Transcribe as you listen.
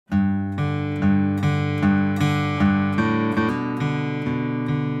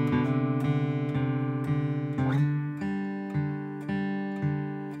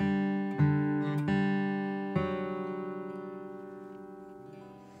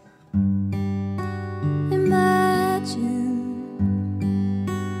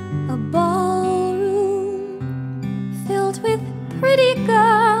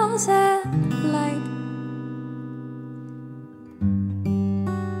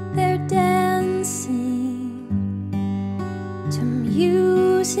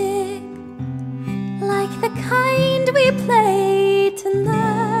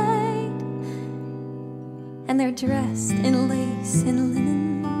dressed in lace and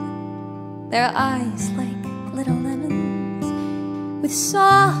linen, their eyes like little lemons, with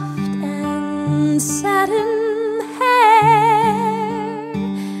soft and satin hair.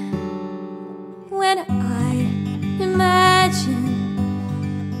 When I imagine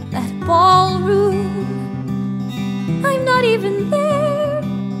that ballroom, I'm not even there.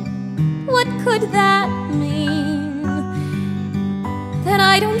 What could that mean? That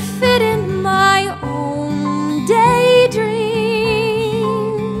I don't fit in my own daydream.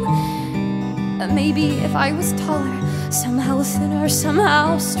 Maybe if I was taller, somehow thinner,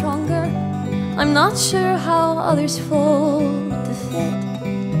 somehow stronger, I'm not sure how others fold to fit.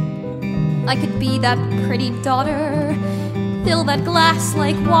 I could be that pretty daughter, fill that glass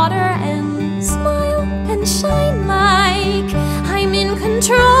like water, and smile and shine like I'm in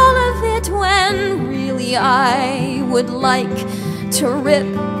control of it, when really I would like to rip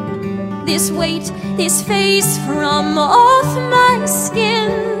this weight, this face from off my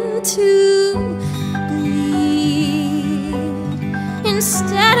skin, to bleed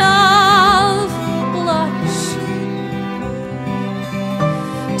instead of blush,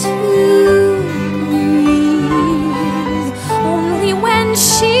 to breathe only when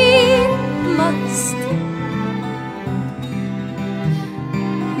she must.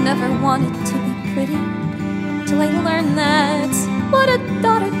 Never wanted to be pretty till I learned that's what a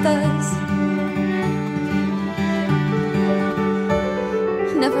daughter does.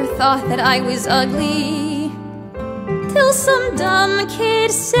 Never thought that I was ugly till some dumb kid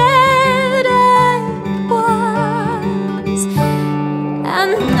said I was.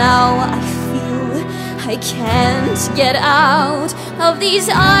 And now I feel I can't get out of these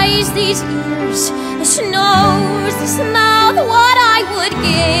eyes, these ears, this nose, this mouth. What I would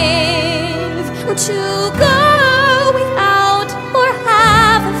give to go without, or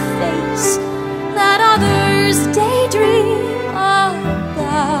have a face that others daydream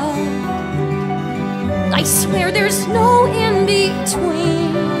about. I swear there's no in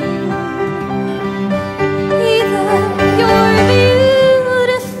between. Either you're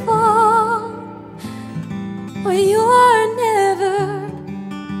beautiful or you're never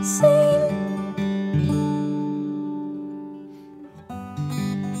seen.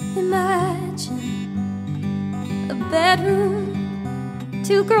 Imagine a bedroom,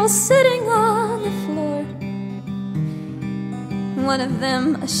 two girls sitting on the floor, one of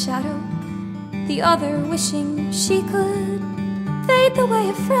them a shadow, the other wishing she could fade the way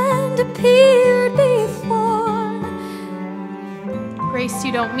a friend appeared before. Grace,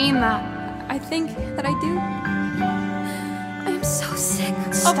 you don't mean that. I think that I do. I am so sick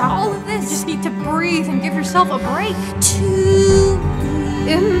Stop. of all of this. You just need to breathe and give yourself a break. To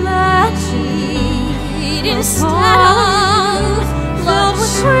imagine instead of filled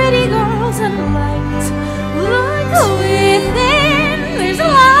with pretty girls and light. Within there's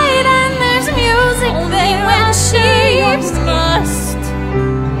light and there's music. Only when she must.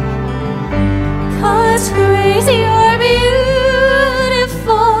 'Cause crazy or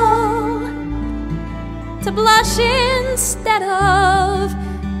beautiful, to blush instead of